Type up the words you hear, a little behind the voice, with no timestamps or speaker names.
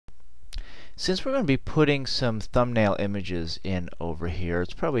Since we're going to be putting some thumbnail images in over here,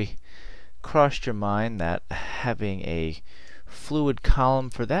 it's probably crossed your mind that having a fluid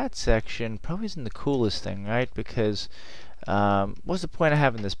column for that section probably isn't the coolest thing, right? Because what's the point of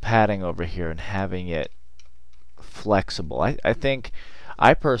having this padding over here and having it flexible?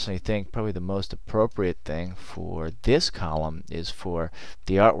 I personally think probably the most appropriate thing for this column is for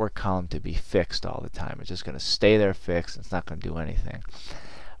the artwork column to be fixed all the time. It's just going to stay there fixed. It's not going to do anything.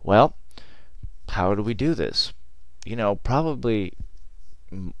 Well, how do we do this? You know, probably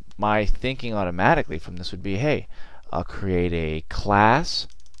my thinking automatically from this would be, hey, I'll create a class,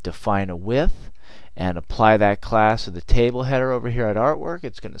 define a width, and apply that class to the table header over here at artwork.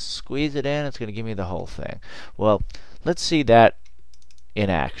 It's going to squeeze it in. It's going to give me the whole thing. Well, let's see that in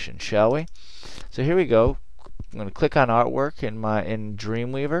action, shall we? So here we go. I'm going to click on artwork in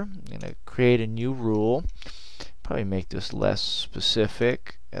Dreamweaver. I'm going to create a new rule. Probably make this less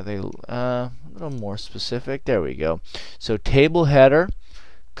specific. A little more specific. There we go. So table header,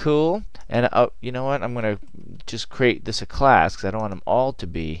 cool. And you know what? I'm going to just create this a class because I don't want them all to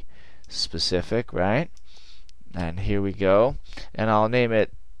be specific, right? And here we go. And I'll name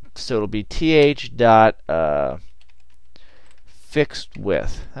it, so it'll be th dot fixed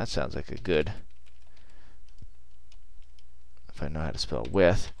width. That sounds like a good, if I know how to spell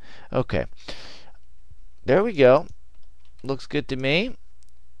width. Okay. There we go. Looks good to me.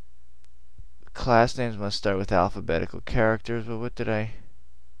 Class names must start with alphabetical characters, but what are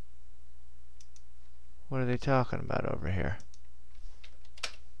they talking about over here?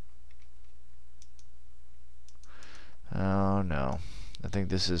 Oh no. I think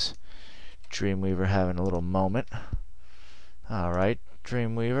this is Dreamweaver having a little moment. Alright,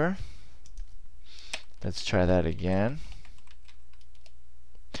 Dreamweaver. Let's try that again.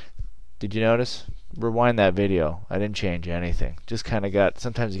 Did you notice? Rewind that video. I didn't change anything. Just kind of got,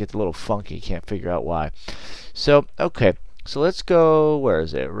 sometimes it gets a little funky. Can't figure out why. So, okay. So let's go, where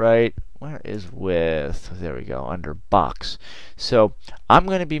is it? Right, where is width? There we go, under box. So I'm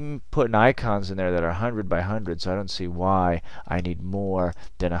going to be putting icons in there that are 100 by 100, so I don't see why I need more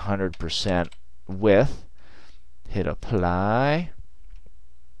than 100% width. Hit apply.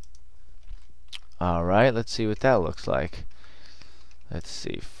 Alright, let's see what that looks like. Let's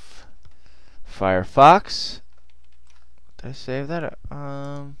see. Firefox. Did I save that?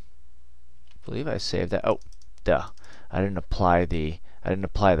 I believe I saved that. Oh, duh. I didn't apply the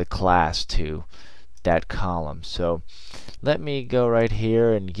class to that column. So let me go right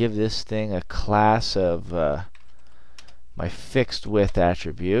here and give this thing a class of my fixed width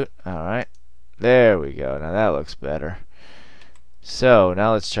attribute. Alright. There we go. Now that looks better. So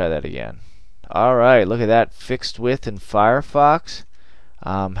now let's try that again. Alright, look at that fixed width in Firefox.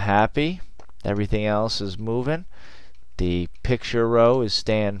 I'm happy. Everything else is moving. The picture row is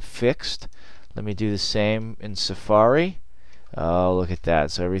staying fixed. Let me do the same in Safari. Oh, look at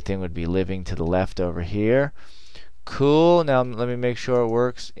that. So everything would be living to the left over here. Cool. Now let me make sure it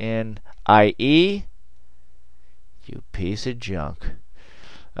works in IE. You piece of junk.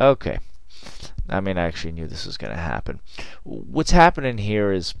 Okay. I mean, I actually knew this was going to happen. What's happening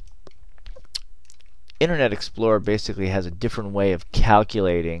here is Internet Explorer basically has a different way of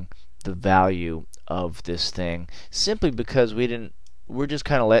calculating the value of this thing, simply because we're just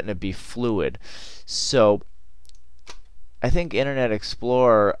kind of letting it be fluid. So I think Internet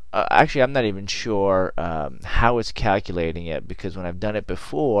Explorer, actually I'm not even sure how it's calculating it, because when I've done it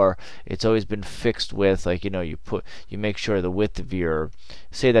before, it's always been fixed width. Like, you know, you make sure the width of your,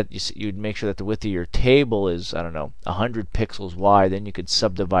 say that you'd make sure that the width of your table is, I don't know, 100 pixels wide, then you could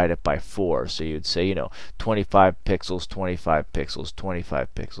subdivide it by 4. So you'd say, you know, 25 pixels, 25 pixels,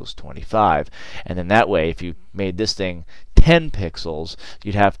 25 pixels, 25. And then that way, if you made this thing 10 pixels,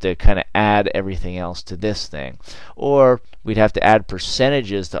 you'd have to kind of add everything else to this thing. Or we'd have to add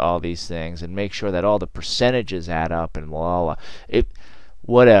percentages to all these things and make sure that all the percentages add up and blah, blah.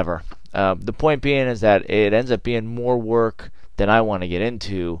 Whatever. The point being is that it ends up being more work than I want to get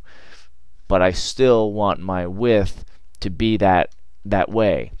into, but I still want my width to be that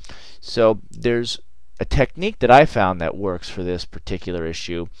way. So there's a technique that I found that works for this particular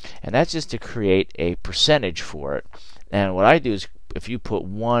issue, and that's just to create a percentage for it. And what I do is, if you put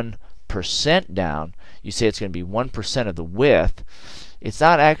 1% down, you say it's going to be 1% of the width. It's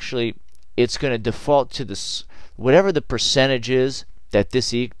not actually, it's going to default to this, whatever the percentage is that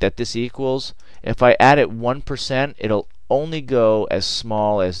this equals. If I add it 1%, it'll only go as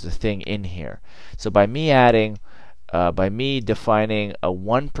small as the thing in here. So by me defining a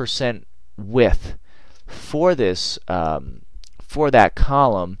 1% width for this, for that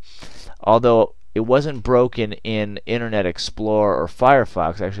column, although it wasn't broken in Internet Explorer or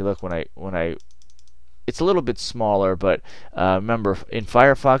Firefox. Actually, look, when I it's a little bit smaller, but remember in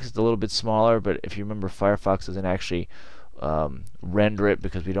Firefox it's a little bit smaller, but if you remember, Firefox doesn't actually render it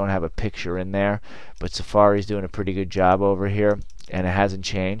because we don't have a picture in there, but Safari's doing a pretty good job over here, and it hasn't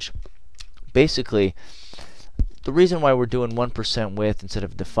changed. Basically, the reason why we're doing 1% width instead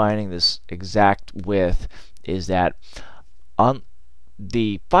of defining this exact width is that on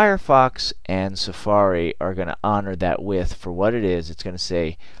the Firefox and Safari are going to honor that width for what it is. It's going to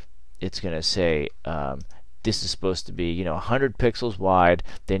say this is supposed to be 100 pixels wide.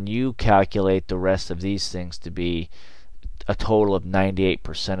 Then you calculate the rest of these things to be a total of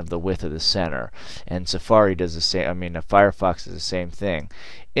 98% of the width of the center. And Safari does the same. I mean, Firefox does the same thing.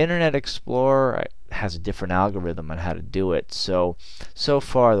 Internet Explorer has a different algorithm on how to do it. So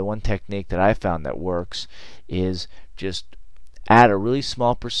far, the one technique that I found that works is just add a really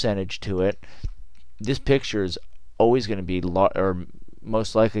small percentage to it. This picture is always going to be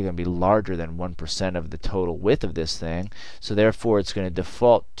most likely going to be larger than 1% of the total width of this thing. So therefore, it's going to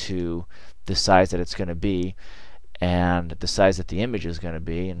default to the size that it's going to be and the size that the image is going to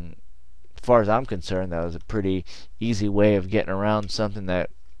be. And as far as I'm concerned, that was a pretty easy way of getting around something that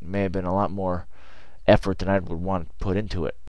may have been a lot more effort than I would want to put into it.